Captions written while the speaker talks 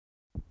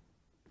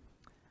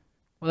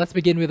Well, let's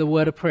begin with a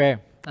word of prayer.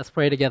 Let's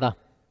pray together.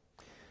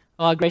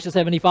 Our gracious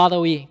Heavenly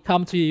Father, we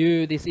come to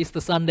you this Easter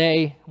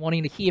Sunday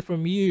wanting to hear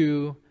from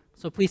you.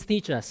 So please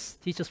teach us.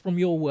 Teach us from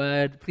your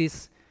word.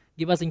 Please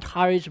give us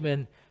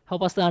encouragement.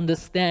 Help us to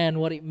understand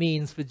what it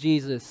means for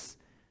Jesus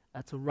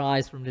to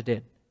rise from the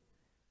dead.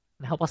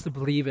 And help us to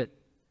believe it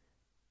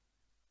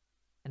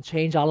and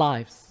change our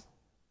lives.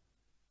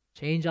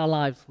 Change our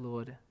lives,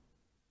 Lord,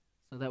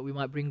 so that we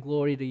might bring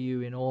glory to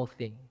you in all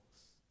things.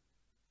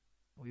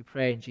 We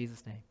pray in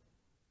Jesus' name.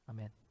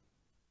 Amen.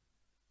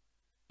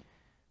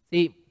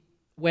 See,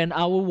 when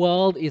our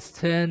world is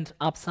turned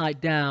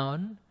upside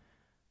down,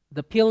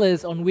 the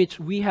pillars on which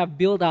we have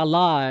built our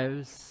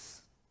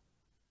lives,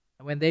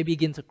 when they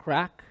begin to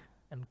crack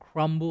and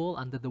crumble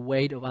under the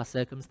weight of our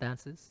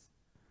circumstances,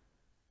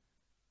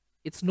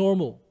 it's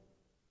normal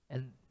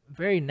and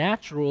very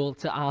natural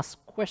to ask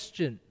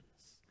questions,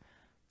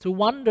 to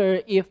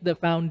wonder if the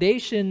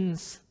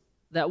foundations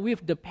that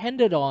we've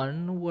depended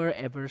on were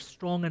ever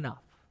strong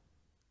enough.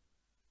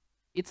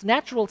 It's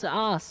natural to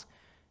ask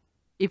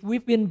if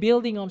we've been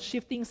building on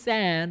shifting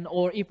sand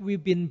or if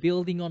we've been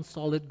building on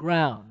solid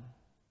ground.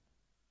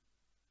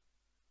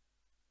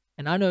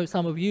 And I know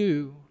some of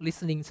you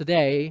listening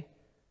today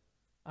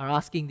are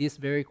asking this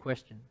very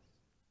question.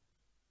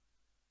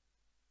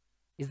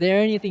 Is there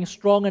anything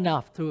strong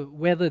enough to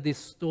weather this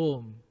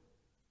storm?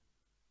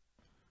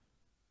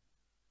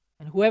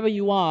 And whoever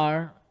you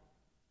are,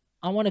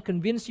 I want to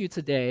convince you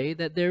today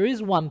that there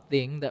is one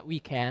thing that we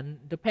can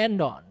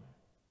depend on.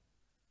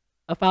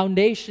 A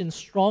foundation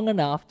strong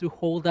enough to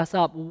hold us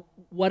up,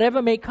 whatever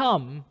may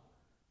come,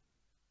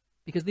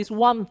 because this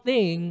one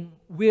thing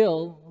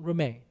will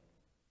remain.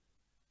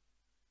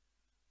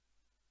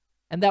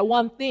 And that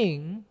one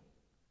thing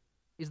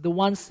is the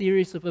one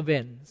series of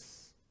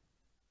events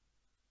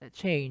that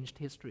changed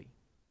history.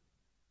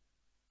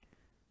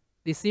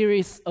 The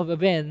series of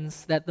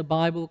events that the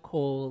Bible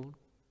called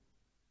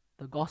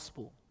the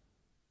gospel.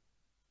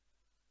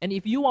 And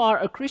if you are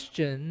a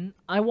Christian,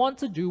 I want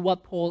to do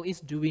what Paul is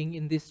doing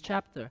in this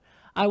chapter.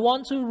 I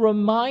want to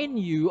remind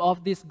you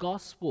of this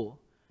gospel.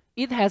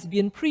 It has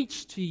been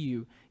preached to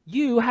you.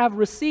 You have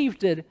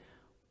received it.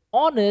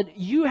 On it,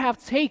 you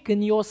have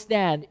taken your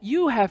stand.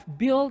 You have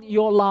built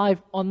your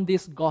life on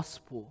this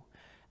gospel.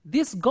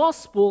 This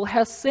gospel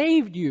has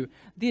saved you.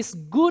 This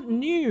good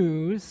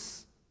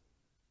news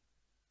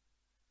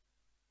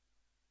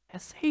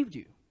has saved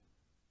you.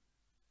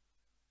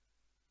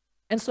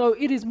 And so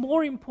it is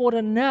more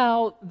important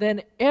now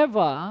than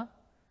ever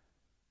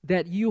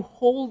that you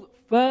hold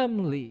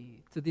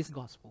firmly to this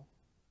gospel.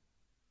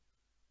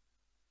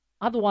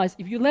 Otherwise,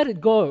 if you let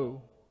it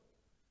go,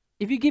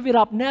 if you give it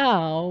up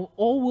now,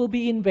 all will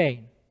be in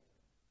vain.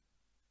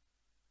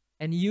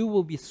 And you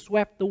will be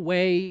swept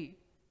away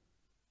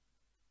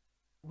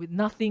with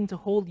nothing to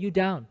hold you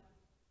down.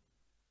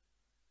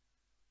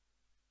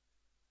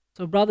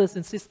 So brothers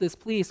and sisters,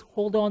 please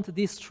hold on to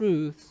these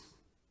truths.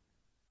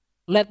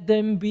 Let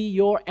them be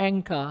your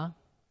anchor.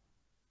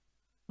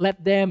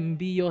 Let them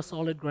be your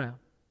solid ground.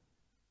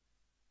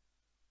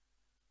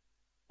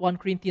 1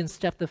 Corinthians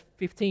chapter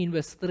 15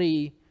 verse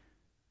 3.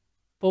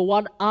 For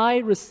what I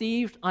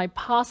received, I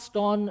passed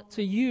on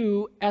to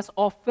you as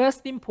of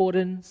first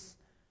importance,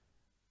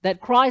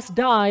 that Christ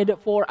died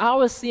for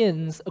our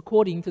sins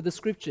according to the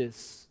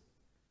Scriptures,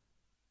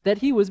 that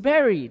he was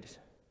buried,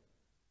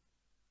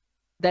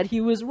 that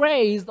he was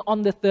raised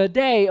on the third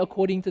day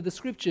according to the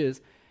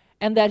Scriptures,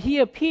 and that he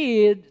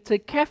appeared to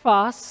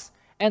Cephas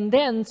and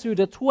then to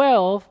the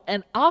 12,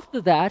 and after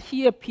that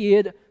he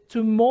appeared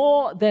to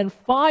more than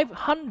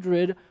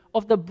 500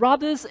 of the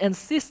brothers and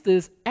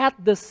sisters at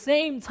the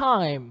same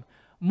time,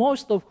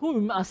 most of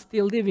whom are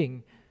still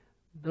living,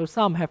 though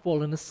some have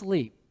fallen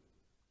asleep.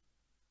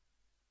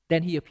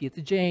 Then he appeared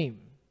to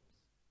James,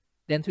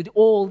 then to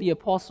all the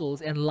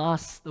apostles, and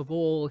last of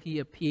all he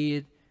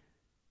appeared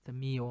to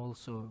me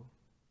also.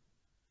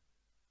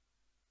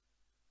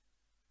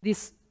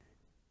 This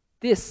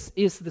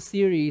is the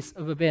series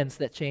of events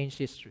that changed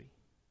history.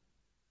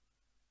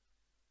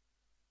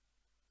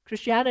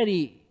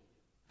 Christianity,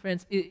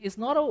 friends, is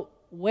not a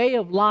way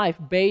of life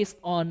based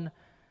on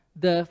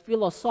the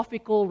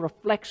philosophical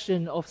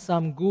reflection of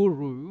some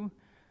guru.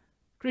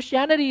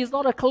 Christianity is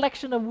not a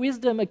collection of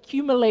wisdom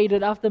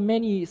accumulated after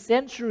many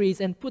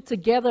centuries and put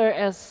together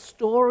as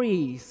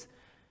stories.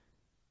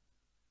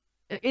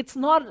 It's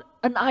not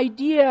an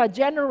idea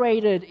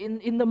generated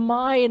in the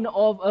mind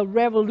of a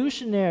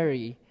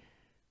revolutionary.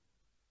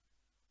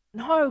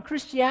 No,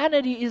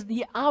 Christianity is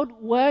the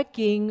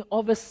outworking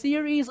of a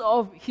series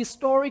of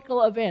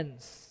historical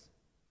events.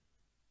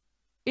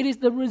 It is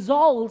the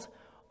result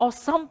of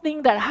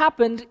something that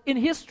happened in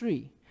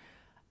history.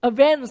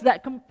 Events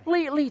that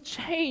completely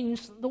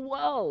changed the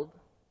world.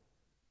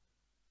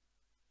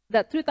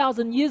 That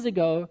 2,000 years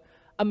ago,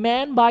 a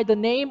man by the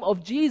name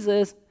of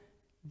Jesus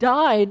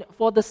died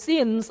for the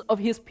sins of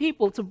his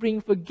people to bring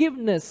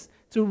forgiveness,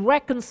 to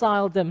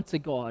reconcile them to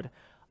God,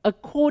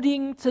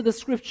 according to the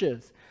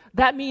Scriptures.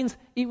 That means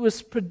it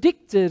was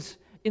predicted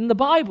in the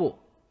Bible.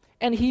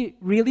 And he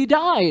really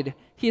died.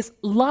 His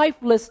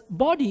lifeless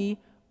body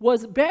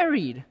was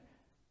buried.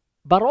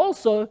 But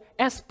also,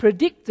 as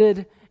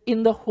predicted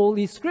in the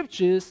Holy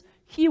Scriptures,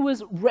 he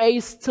was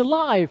raised to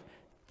life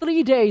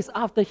 3 days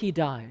after he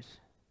died.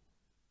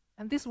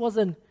 And this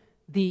wasn't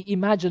the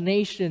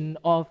imagination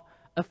of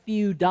a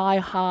few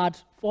die-hard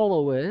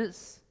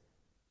followers.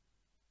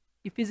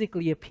 He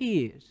physically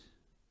appeared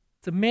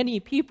to many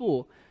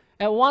people.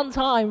 At one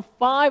time,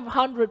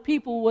 500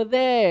 people were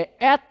there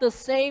at the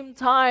same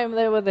time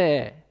they were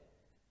there.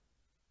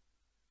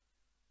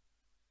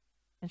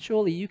 And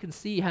surely you can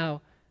see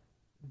how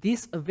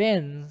these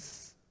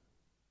events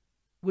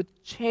would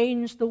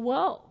change the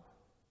world.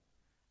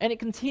 And it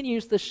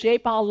continues to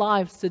shape our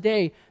lives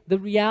today. The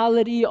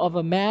reality of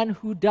a man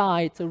who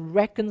died to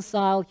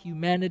reconcile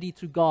humanity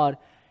to God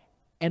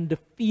and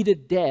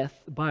defeated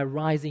death by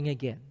rising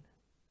again.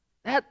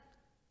 That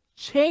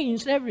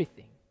changed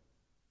everything.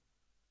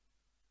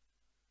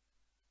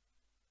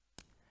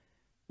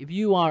 If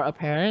you are a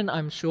parent,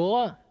 I'm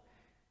sure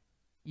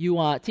you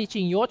are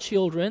teaching your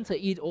children to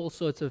eat all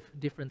sorts of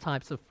different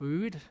types of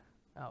food.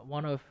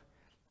 One of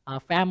our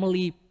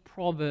family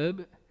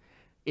proverb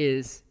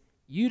is,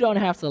 you don't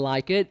have to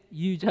like it,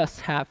 you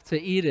just have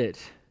to eat it.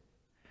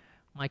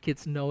 My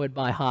kids know it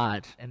by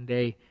heart, and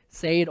they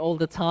say it all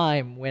the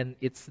time when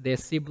it's their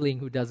sibling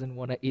who doesn't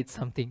want to eat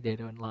something they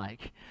don't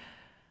like.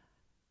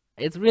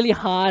 It's really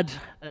hard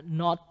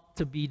not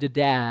to be the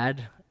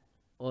dad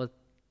or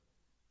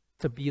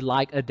to be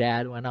like a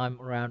dad when I'm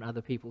around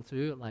other people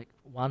too. Like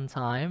one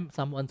time,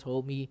 someone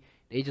told me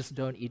they just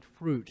don't eat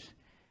fruit.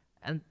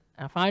 And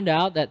I find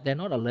out that they're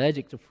not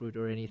allergic to fruit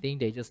or anything,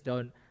 they just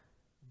don't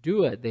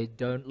do it. They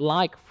don't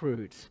like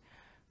fruit.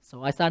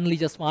 So I suddenly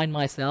just find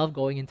myself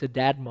going into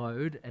dad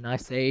mode, and I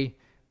say,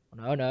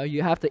 no,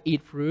 you have to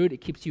eat fruit.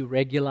 It keeps you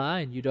regular,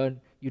 and you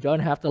don't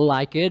have to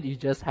like it. You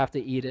just have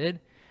to eat it.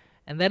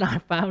 And then I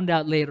found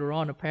out later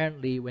on,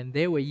 apparently, when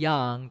they were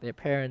young, their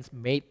parents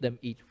made them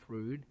eat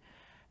fruit.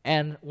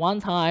 And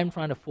one time,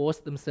 trying to force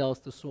themselves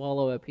to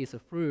swallow a piece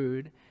of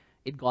fruit,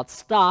 it got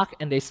stuck,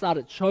 and they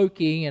started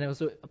choking,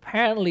 and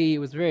apparently it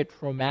was very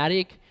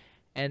traumatic,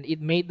 and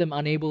it made them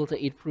unable to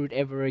eat fruit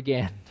ever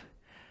again.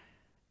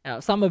 Now,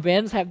 some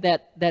events have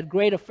that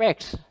great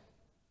effect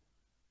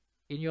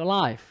in your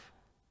life.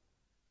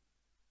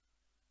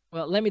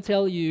 Well, let me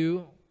tell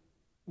you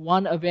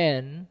one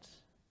event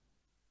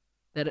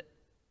that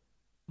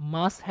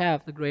must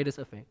have the greatest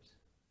effect.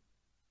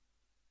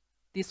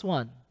 This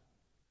one.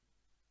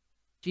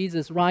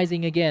 Jesus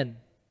rising again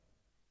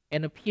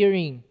and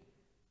appearing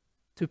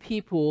to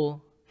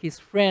people, his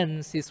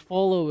friends, his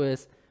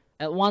followers.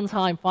 At one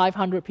time,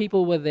 500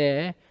 people were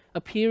there,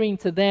 appearing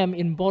to them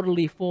in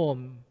bodily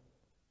form.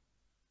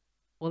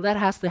 Well, that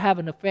has to have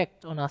an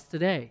effect on us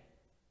today.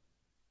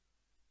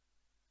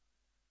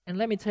 And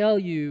let me tell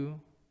you,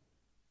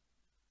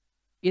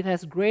 it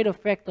has great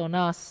effect on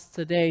us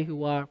today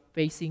who are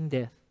facing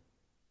death.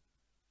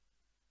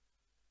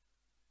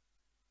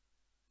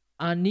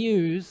 Our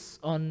news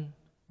on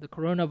the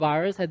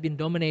coronavirus had been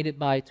dominated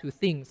by two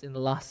things in the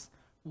last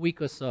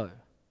week or so.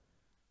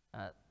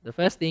 The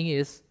first thing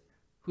is,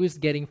 who's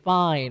getting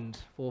fined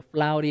for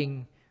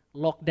flouting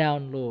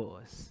lockdown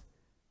laws?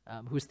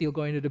 Who's still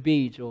going to the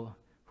beach, or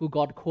who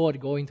got caught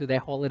going to their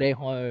holiday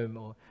home,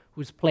 or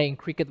who's playing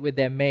cricket with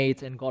their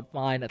mates and got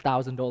fined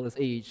 $1,000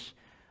 each,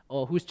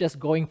 or who's just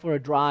going for a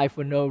drive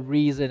for no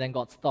reason and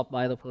got stopped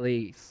by the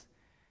police.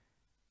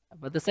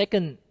 But the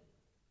second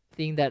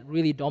thing that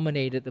really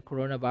dominated the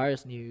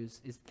coronavirus news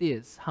is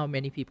this: how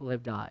many people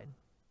have died.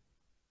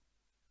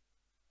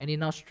 And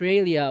in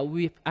Australia,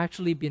 we've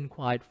actually been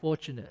quite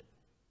fortunate.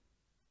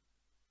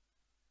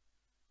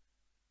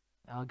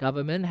 Our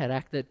government had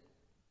acted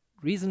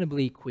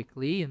reasonably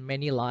quickly, and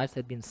many lives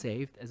had been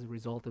saved as a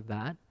result of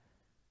that.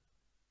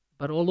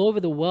 But all over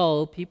the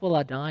world, people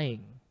are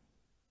dying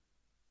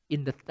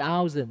in the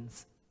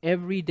thousands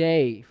every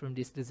day from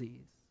this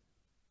disease.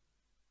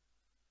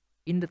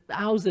 In the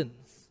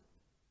thousands,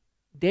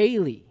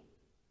 daily.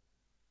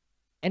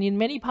 And in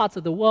many parts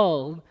of the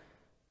world,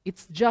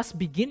 it's just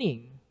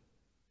beginning.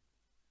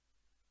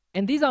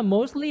 And these are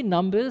mostly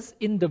numbers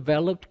in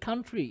developed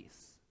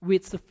countries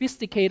with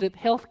sophisticated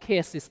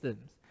healthcare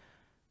systems.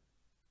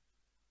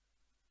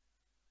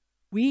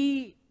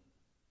 We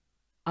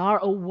are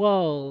a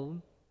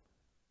world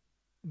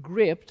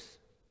gripped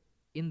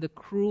in the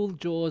cruel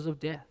jaws of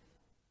death.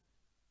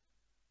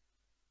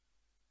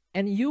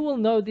 And you will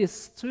know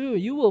this too.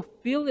 You will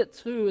feel it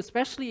too,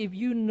 especially if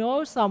you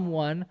know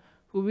someone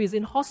who is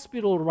in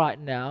hospital right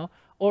now,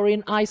 or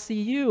in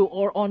ICU,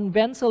 or on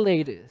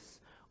ventilators,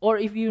 or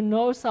if you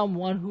know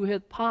someone who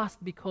had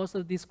passed because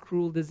of this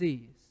cruel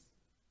disease.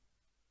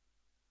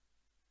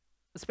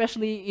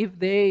 Especially if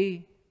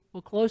they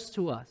were close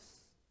to us.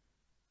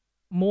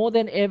 More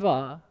than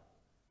ever,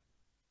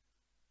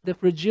 the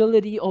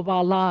fragility of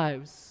our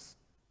lives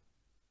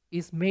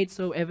is made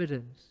so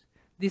evident.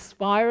 This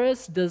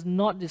virus does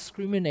not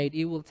discriminate.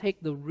 It will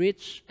take the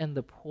rich and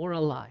the poor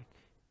alike.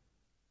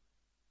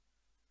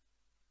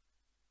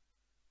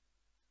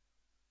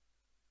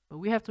 But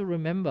we have to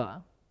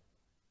remember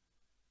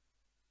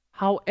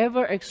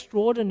however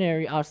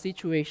extraordinary our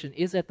situation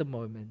is at the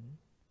moment,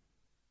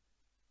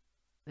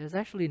 there's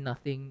actually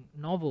nothing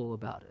novel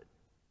about it.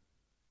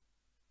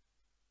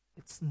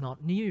 It's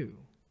not new.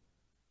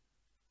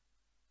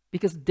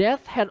 Because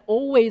death had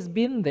always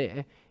been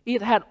there.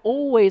 It had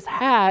always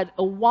had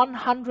a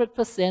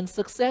 100%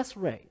 success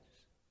rate.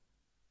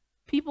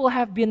 People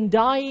have been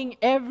dying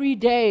every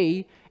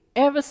day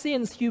ever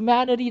since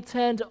humanity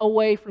turned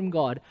away from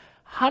God.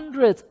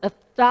 Hundreds of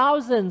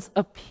thousands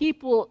of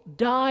people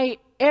die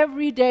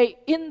every day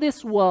in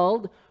this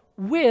world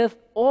with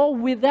or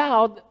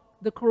without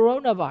the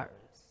coronavirus.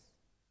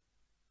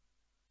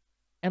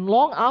 And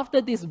long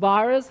after this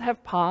virus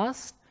have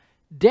passed,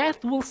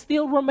 death will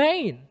still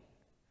remain.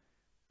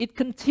 It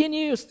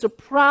continues to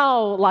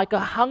prowl like a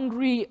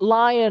hungry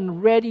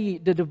lion ready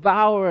to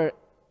devour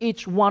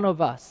each one of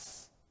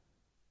us,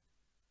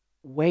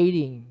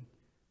 waiting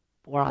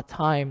for our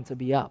time to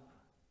be up.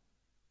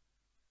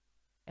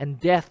 And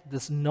death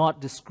does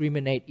not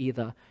discriminate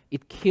either.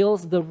 It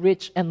kills the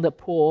rich and the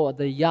poor,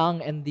 the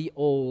young and the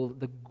old,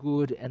 the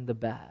good and the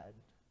bad.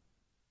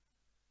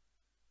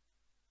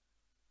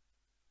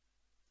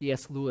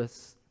 C.S.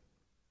 Lewis,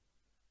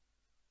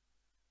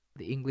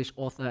 the English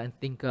author and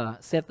thinker,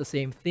 said the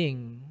same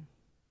thing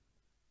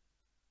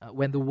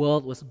when the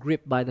world was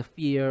gripped by the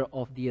fear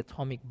of the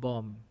atomic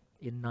bomb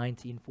in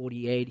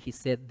 1948. He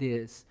said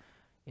this,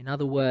 in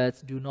other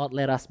words, do not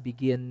let us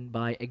begin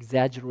by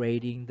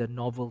exaggerating the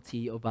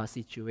novelty of our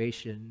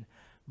situation.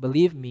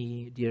 Believe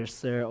me, dear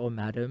sir or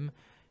madam,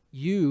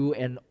 you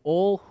and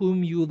all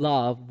whom you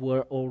love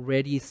were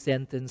already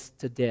sentenced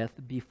to death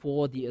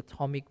before the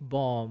atomic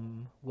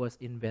bomb was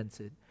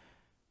invented.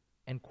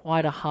 And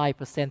quite a high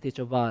percentage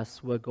of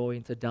us were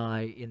going to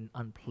die in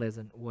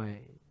unpleasant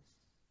ways.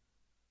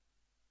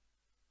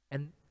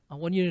 And I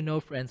want you to know,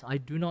 friends, I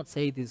do not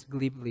say this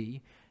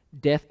glibly.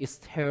 Death is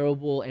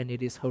terrible and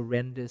it is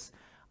horrendous.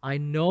 I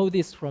know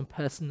this from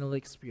personal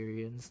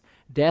experience.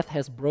 Death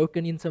has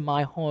broken into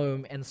my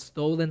home and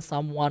stolen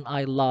someone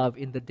I love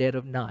in the dead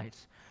of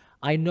night.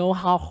 I know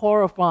how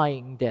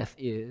horrifying death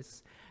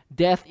is.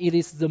 Death, it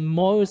is the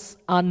most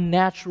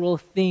unnatural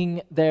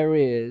thing there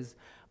is.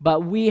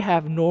 But we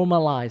have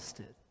normalized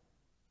it.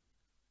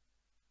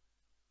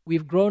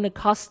 We've grown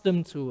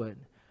accustomed to it.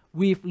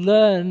 We've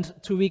learned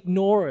to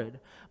ignore it.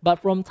 But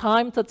from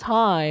time to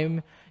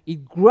time,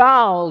 it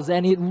growls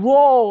and it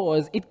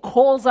roars. It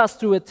calls us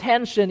to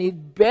attention.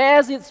 It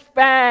bares its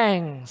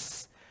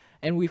fangs.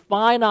 And we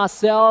find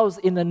ourselves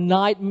in a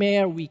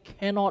nightmare we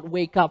cannot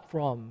wake up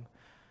from.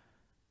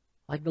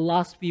 Like the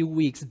last few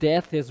weeks,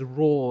 death has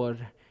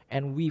roared.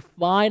 And we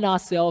find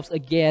ourselves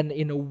again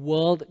in a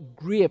world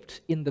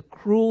gripped in the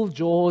cruel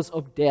jaws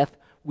of death.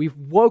 We've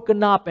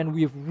woken up and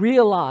we've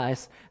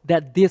realized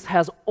that this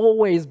has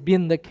always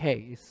been the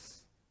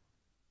case.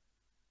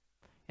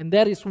 And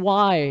that is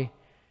why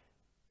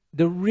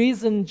the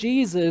risen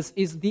Jesus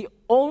is the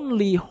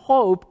only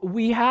hope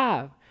we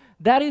have.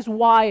 That is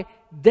why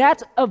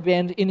that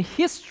event in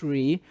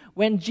history,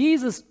 when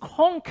Jesus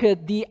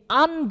conquered the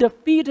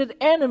undefeated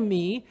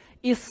enemy,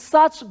 is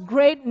such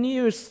great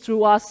news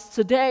to us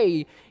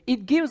today.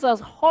 It gives us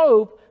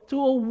hope to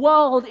a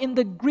world in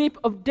the grip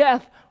of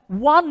death.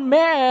 One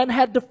man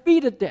had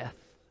defeated death.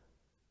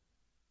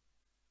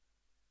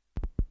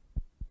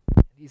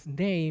 His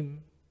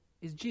name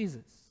is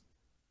Jesus.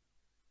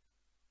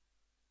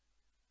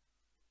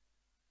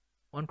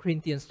 1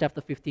 Corinthians chapter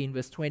 15,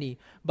 verse 20.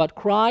 But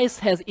Christ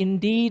has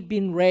indeed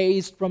been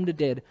raised from the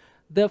dead,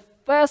 the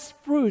first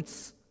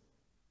fruits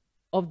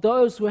of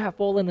those who have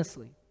fallen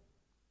asleep.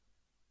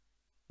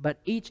 But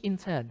each in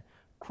turn.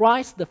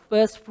 Christ the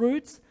first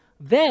fruits,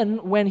 then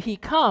when he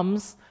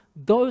comes,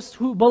 those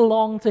who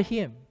belong to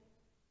him.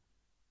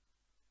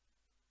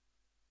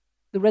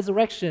 The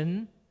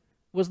resurrection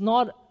was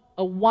not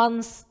a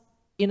once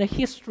in a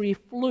history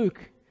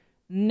fluke,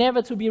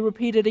 never to be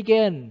repeated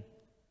again.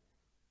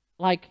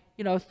 Like,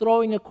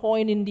 throwing a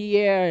coin in the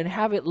air and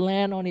have it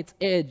land on its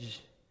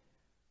edge.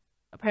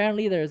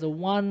 Apparently there is a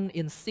 1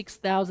 in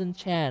 6,000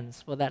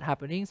 chance for that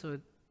happening, so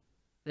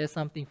there's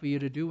something for you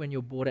to do when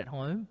you're bored at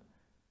home.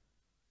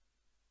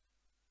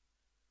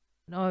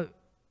 No,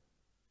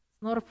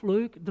 it's not a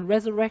fluke. The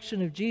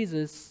resurrection of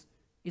Jesus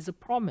is a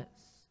promise.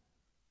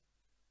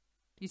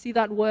 You see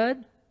that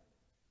word?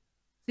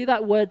 See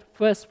that word,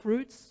 first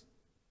fruits?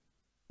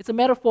 It's a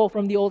metaphor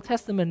from the Old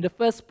Testament, the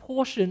first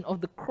portion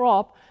of the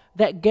crop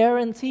that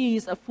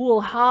guarantees a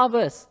full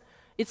harvest.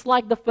 It's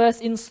like the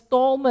first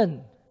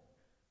installment.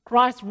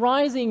 Christ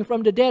rising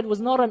from the dead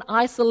was not an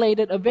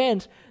isolated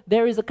event.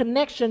 There is a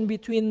connection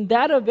between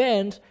that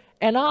event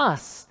and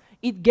us.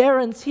 It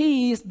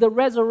guarantees the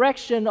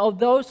resurrection of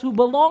those who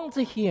belong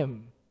to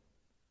him.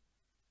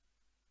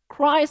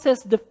 Christ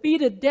has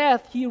defeated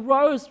death. He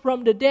rose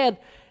from the dead.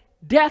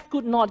 Death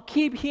could not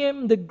keep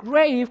him. The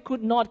grave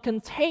could not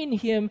contain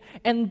him.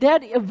 And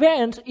that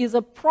event is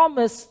a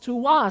promise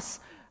to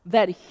us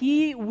that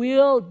he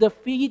will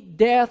defeat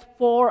death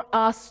for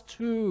us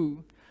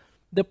too.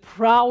 The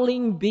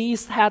prowling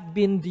beast had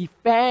been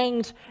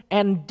defanged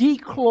and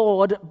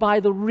declawed by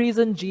the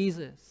risen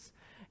Jesus.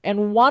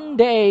 And one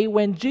day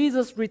when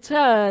Jesus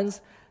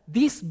returns,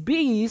 this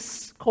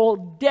beast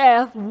called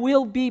death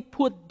will be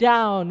put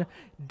down.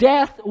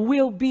 Death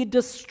will be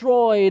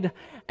destroyed.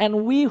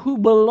 And we who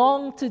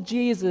belong to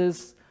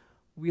Jesus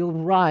will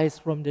rise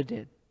from the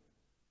dead.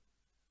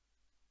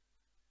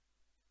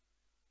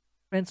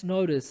 Friends,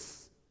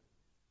 notice,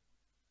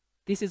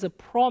 this is a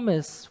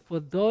promise for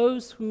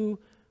those who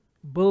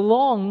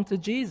belong to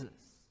Jesus.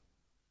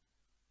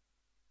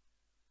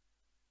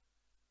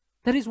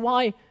 That is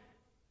why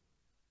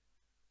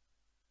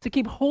to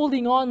keep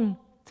holding on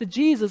to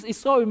Jesus is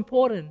so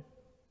important.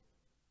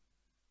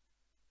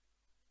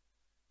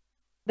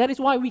 That is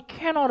why we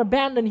cannot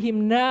abandon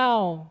Him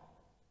now.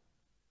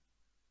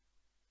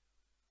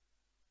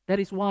 That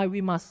is why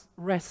we must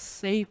rest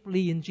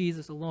safely in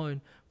Jesus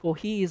alone, for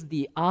He is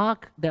the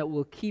ark that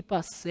will keep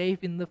us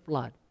safe in the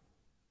flood.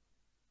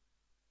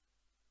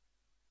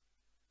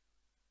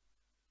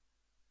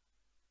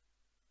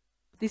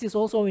 This is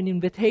also an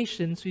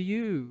invitation to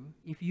you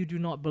if you do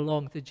not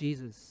belong to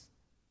Jesus.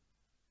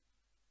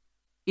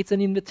 It's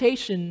an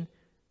invitation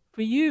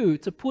for you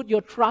to put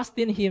your trust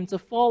in Him, to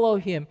follow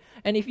Him.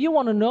 And if you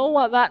want to know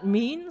what that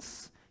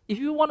means, if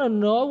you want to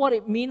know what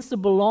it means to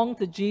belong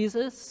to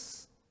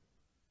Jesus,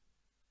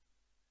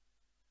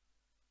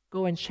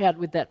 go and chat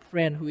with that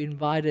friend who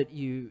invited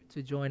you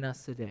to join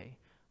us today.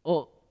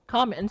 Or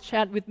come and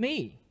chat with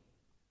me.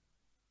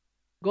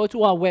 Go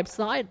to our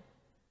website,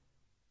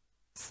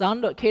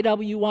 sun.kwy.ch.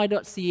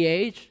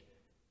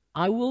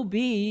 I will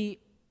be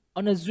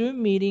on a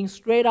Zoom meeting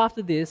straight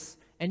after this,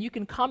 and you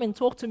can come and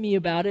talk to me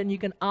about it, and you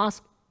can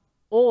ask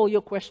all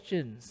your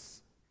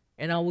questions,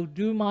 and I will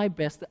do my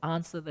best to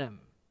answer them.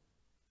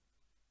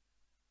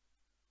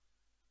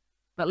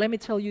 But let me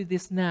tell you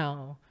this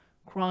now,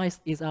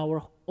 Christ is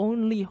our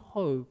only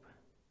hope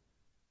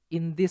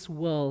in this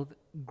world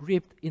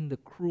gripped in the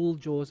cruel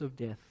jaws of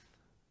death.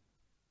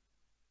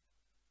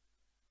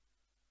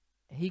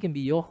 He can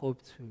be your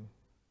hope too.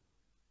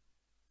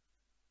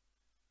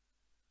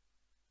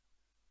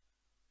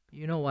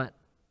 You know what?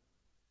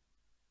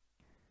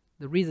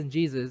 The reason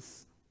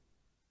Jesus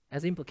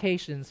has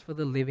implications for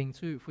the living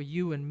too, for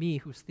you and me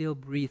who still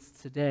breathe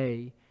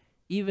today,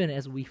 even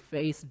as we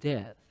face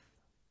death.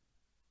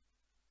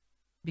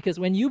 Because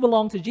when you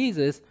belong to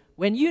Jesus,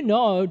 when you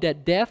know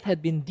that death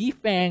had been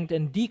defanged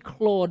and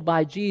declawed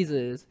by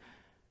Jesus,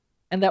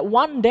 and that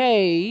one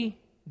day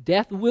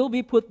death will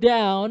be put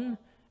down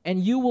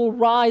and you will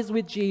rise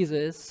with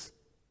Jesus,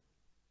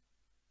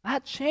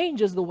 that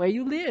changes the way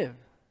you live.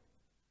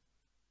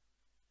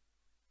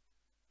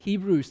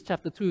 Hebrews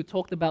chapter 2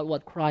 talked about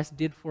what Christ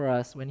did for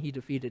us when He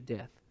defeated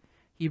death.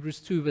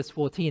 Hebrews 2 verse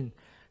 14.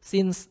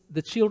 Since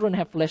the children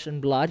have flesh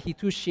and blood, He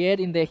too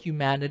shared in their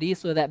humanity,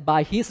 so that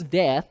by His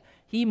death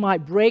He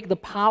might break the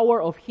power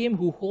of him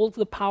who holds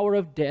the power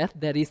of death,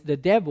 that is the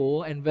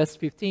devil, and verse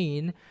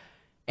 15,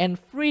 and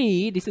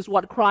free, this is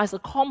what Christ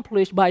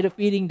accomplished by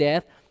defeating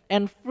death,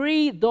 and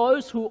free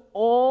those who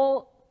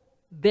all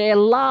their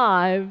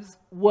lives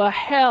were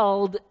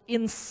held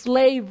in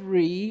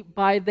slavery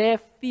by their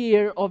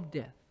fear of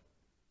death.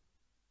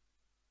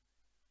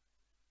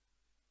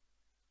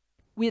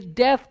 With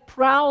death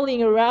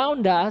prowling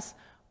around us,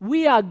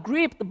 we are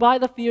gripped by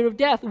the fear of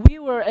death. We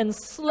were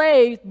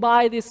enslaved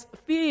by this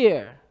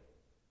fear.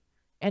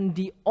 And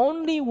the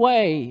only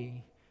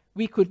way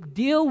we could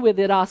deal with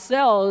it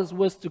ourselves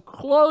was to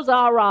close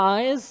our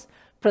eyes,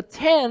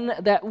 pretend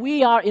that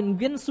we are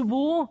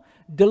invincible,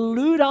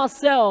 delude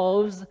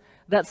ourselves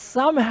that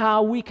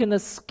somehow we can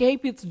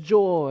escape its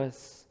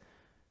jaws.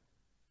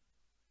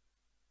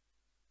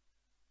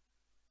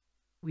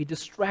 We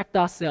distract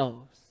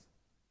ourselves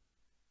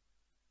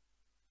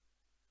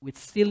with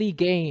silly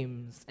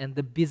games and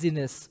the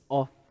busyness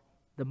of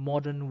the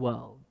modern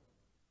world.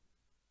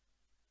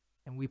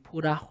 And we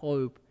put our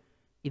hope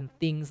in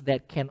things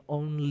that can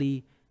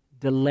only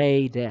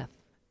delay death,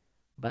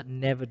 but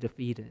never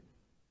defeat it.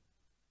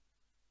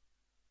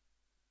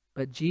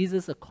 But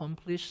Jesus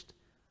accomplished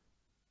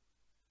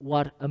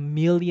what a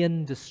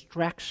million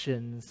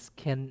distractions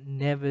can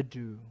never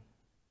do.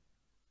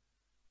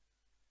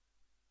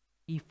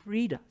 He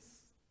freed us.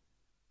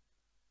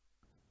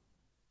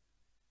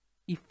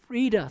 He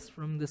freed us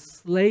from the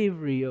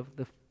slavery of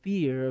the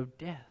fear of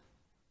death.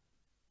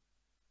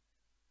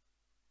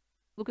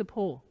 Look at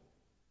Paul.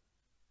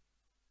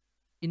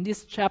 In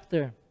this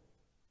chapter,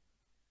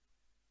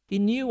 he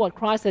knew what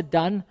Christ had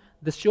done,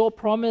 the sure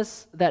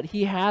promise that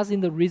he has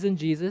in the risen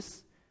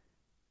Jesus.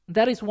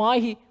 That is why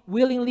he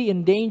willingly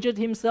endangered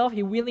himself.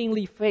 He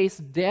willingly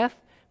faced death,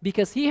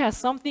 because he has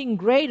something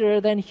greater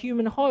than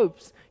human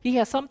hopes. He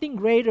has something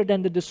greater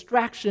than the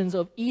distractions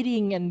of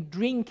eating and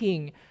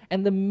drinking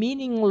and the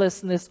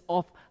meaninglessness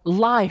of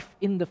life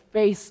in the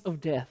face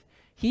of death.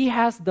 He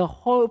has the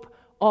hope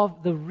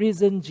of the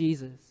risen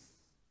Jesus.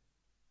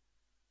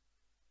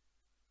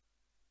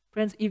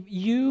 Friends, if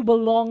you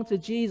belong to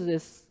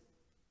Jesus,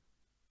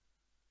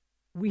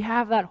 we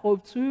have that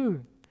hope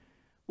too.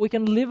 We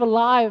can live a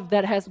life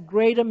that has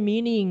greater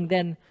meaning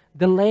than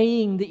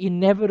delaying the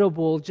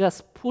inevitable,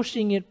 just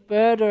pushing it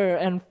further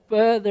and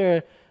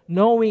further,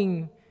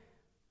 knowing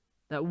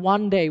that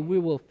one day we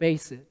will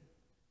face it.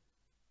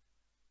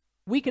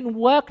 We can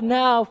work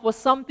now for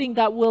something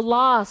that will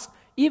last.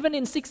 Even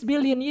in 6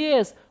 billion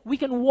years, we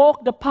can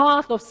walk the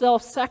path of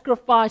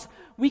self-sacrifice.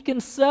 We can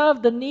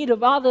serve the need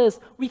of others.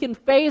 We can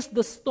face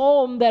the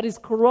storm that is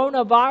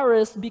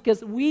coronavirus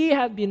because we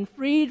have been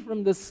freed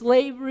from the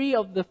slavery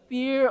of the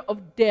fear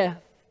of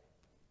death.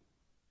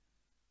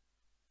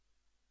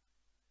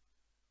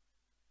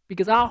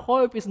 Because our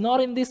hope is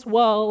not in this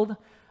world.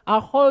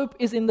 Our hope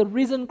is in the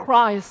risen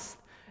Christ.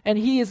 And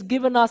He has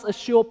given us a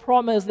sure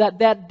promise that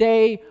that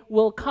day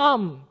will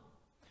come,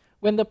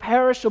 when the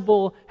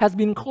perishable has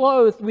been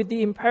clothed with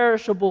the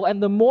imperishable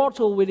and the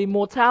mortal with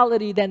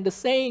immortality. Then the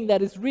saying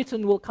that is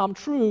written will come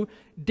true: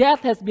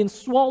 death has been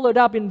swallowed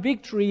up in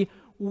victory.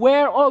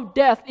 Where, O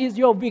death, is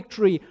your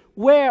victory?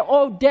 Where,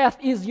 O death,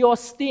 is your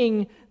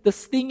sting? The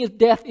sting of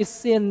death is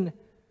sin,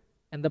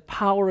 and the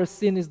power of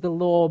sin is the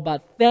law.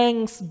 But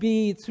thanks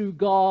be to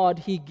God,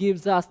 He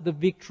gives us the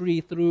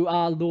victory through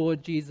our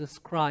Lord Jesus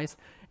Christ.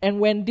 And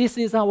when this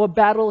is our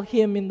battle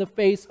hymn in the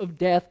face of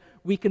death,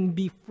 we can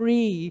be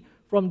free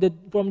from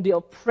the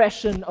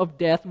oppression of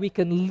death. We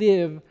can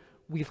live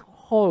with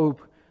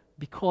hope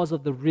because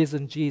of the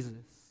risen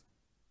Jesus.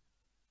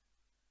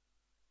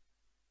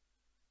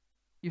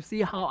 You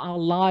see how our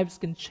lives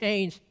can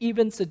change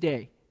even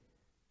today.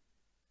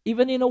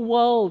 Even in a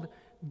world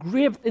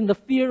gripped in the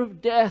fear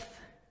of death.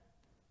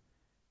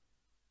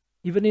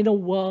 Even in a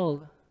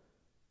world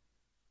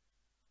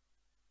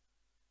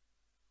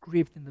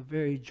gripped in the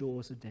very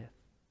jaws of death.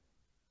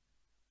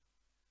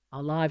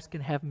 Our lives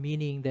can have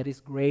meaning that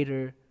is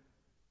greater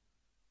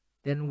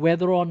than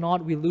whether or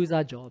not we lose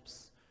our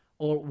jobs,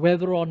 or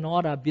whether or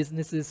not our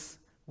businesses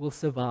will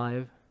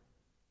survive,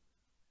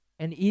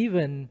 and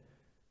even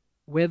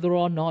whether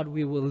or not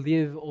we will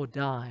live or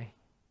die.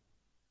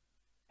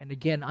 And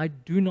again, I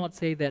do not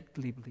say that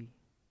glibly.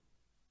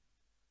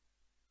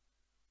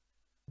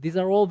 These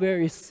are all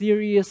very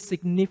serious,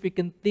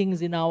 significant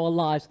things in our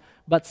lives,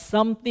 but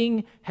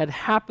something had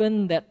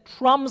happened that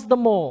trumps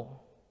them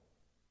all.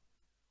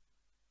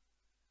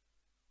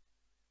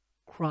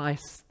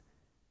 Christ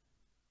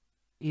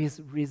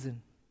is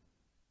risen.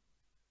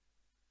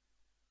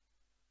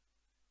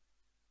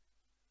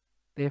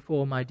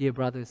 Therefore, my dear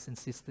brothers and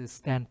sisters,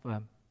 stand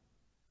firm.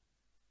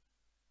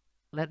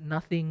 Let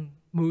nothing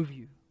move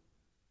you.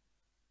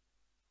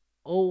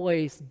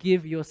 Always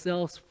give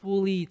yourselves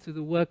fully to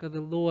the work of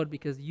the Lord,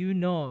 because you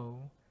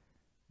know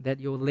that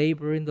your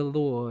labor in the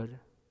Lord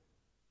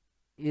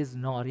is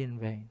not in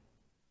vain.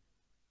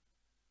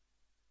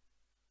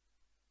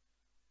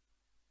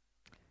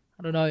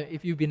 I don't know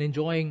if you've been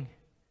enjoying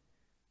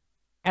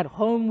At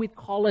Home with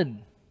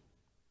Colin.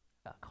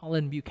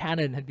 Colin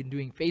Buchanan had been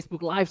doing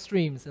Facebook live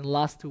streams in the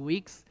last 2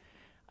 weeks,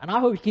 and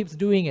I hope he keeps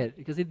doing it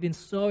because it's been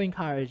so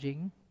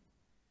encouraging.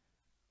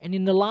 And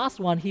in the last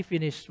one, he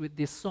finished with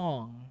this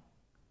song,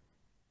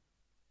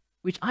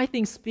 which I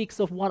think speaks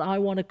of what I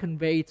want to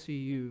convey to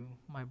you,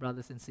 my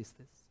brothers and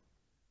sisters.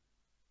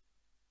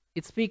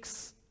 It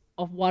speaks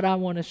of what I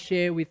want to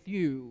share with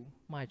you,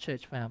 my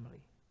church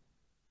family.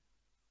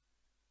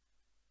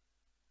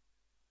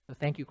 So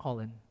thank you,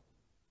 Colin,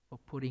 for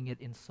putting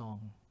it in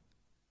song.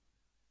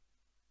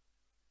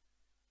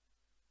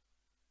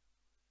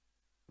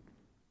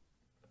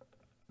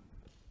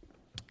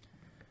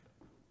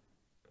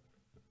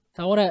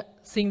 So I want to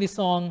sing this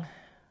song.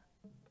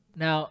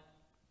 Now,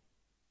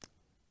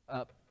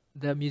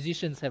 the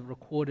musicians have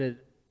recorded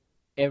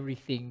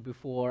everything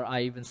before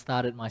I even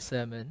started my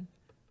sermon,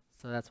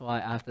 so that's why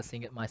I have to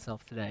sing it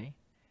myself today.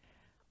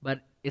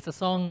 But it's a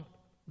song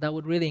that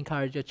would really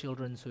encourage your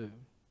children too.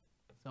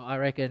 So I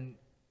reckon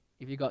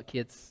if you got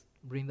kids,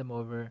 bring them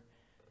over,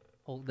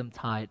 hold them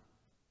tight,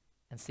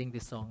 and sing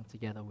this song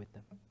together with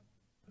them.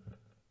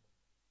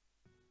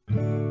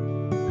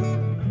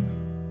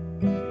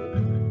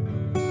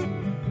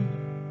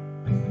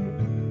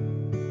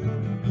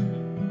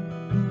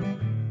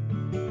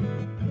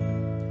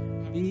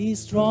 Be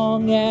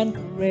strong and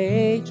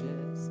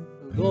courageous,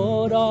 the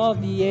Lord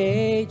of the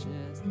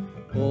ages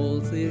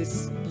holds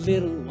this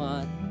little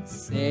one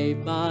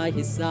safe by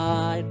his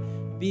side.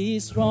 Be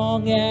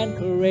strong and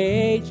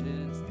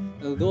courageous,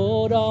 the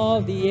Lord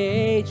of the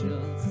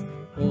ages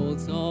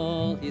holds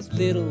all his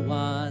little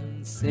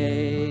ones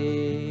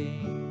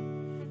safe.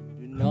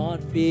 Do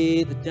not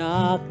fear the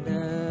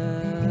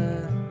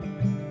darkness,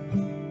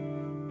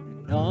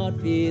 do not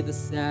fear the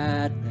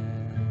sadness,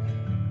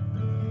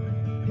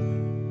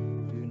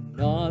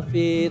 do not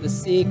fear the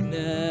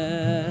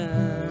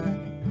sickness.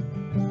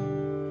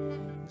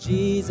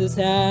 Jesus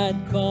had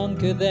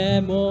conquered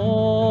them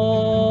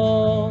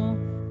all.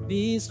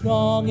 Be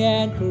strong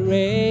and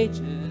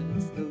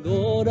courageous, the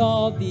Lord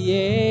of the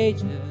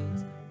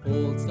ages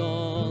holds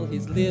all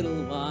his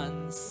little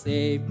ones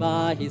safe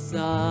by his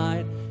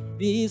side.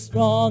 Be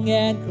strong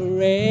and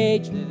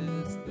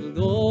courageous, the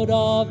Lord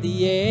of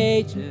the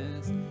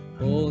ages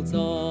holds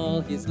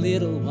all his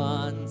little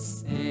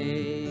ones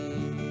safe.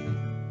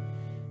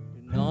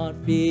 Do not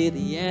fear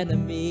the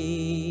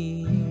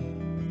enemy,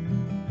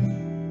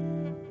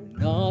 do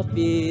not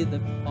fear the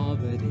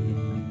poverty,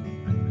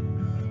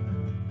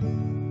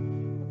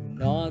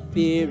 not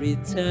fear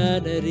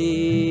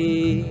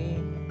eternity.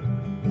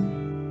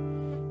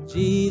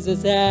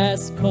 Jesus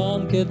has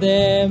conquered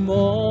them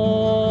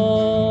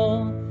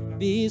all.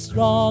 Be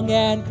strong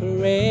and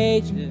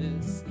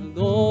courageous,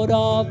 the Lord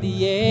of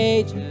the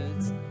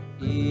ages.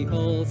 He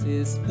holds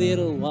his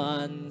little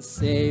ones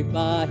safe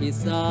by his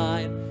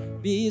side.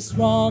 Be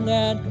strong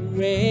and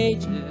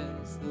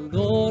courageous, the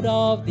Lord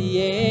of the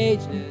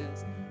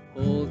ages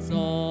holds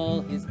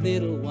all his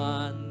little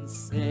ones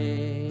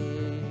safe.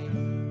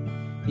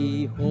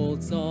 He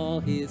holds all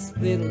his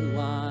little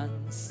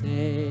ones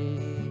safe.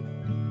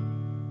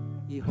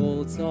 He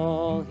holds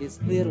all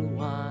his little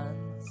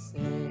ones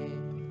safe.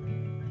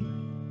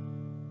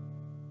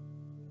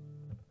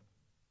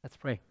 Let's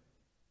pray.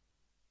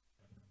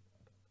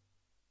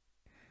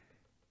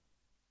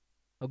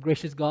 Oh,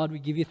 gracious God, we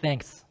give you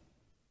thanks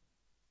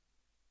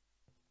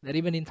that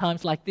even in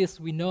times like this,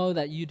 we know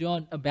that you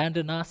don't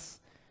abandon us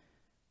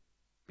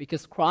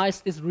because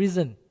Christ is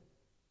risen,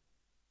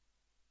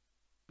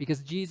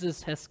 because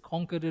Jesus has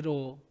conquered it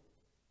all.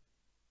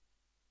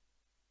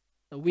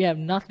 So we have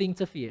nothing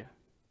to fear.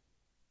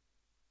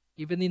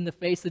 Even in the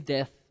face of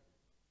death,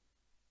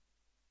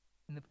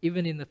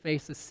 even in the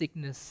face of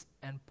sickness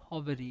and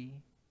poverty,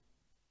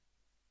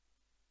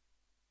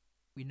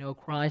 we know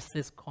Christ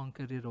has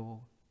conquered it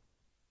all.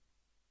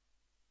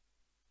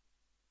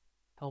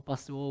 Help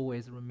us to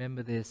always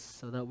remember this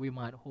so that we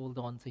might hold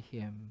on to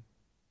him,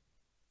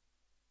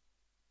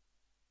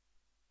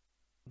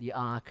 the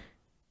ark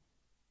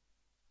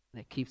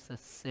that keeps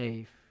us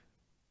safe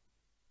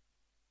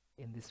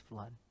in this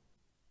flood.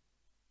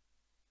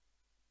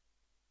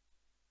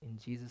 In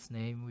Jesus'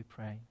 name we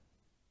pray.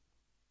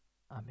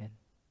 Amen.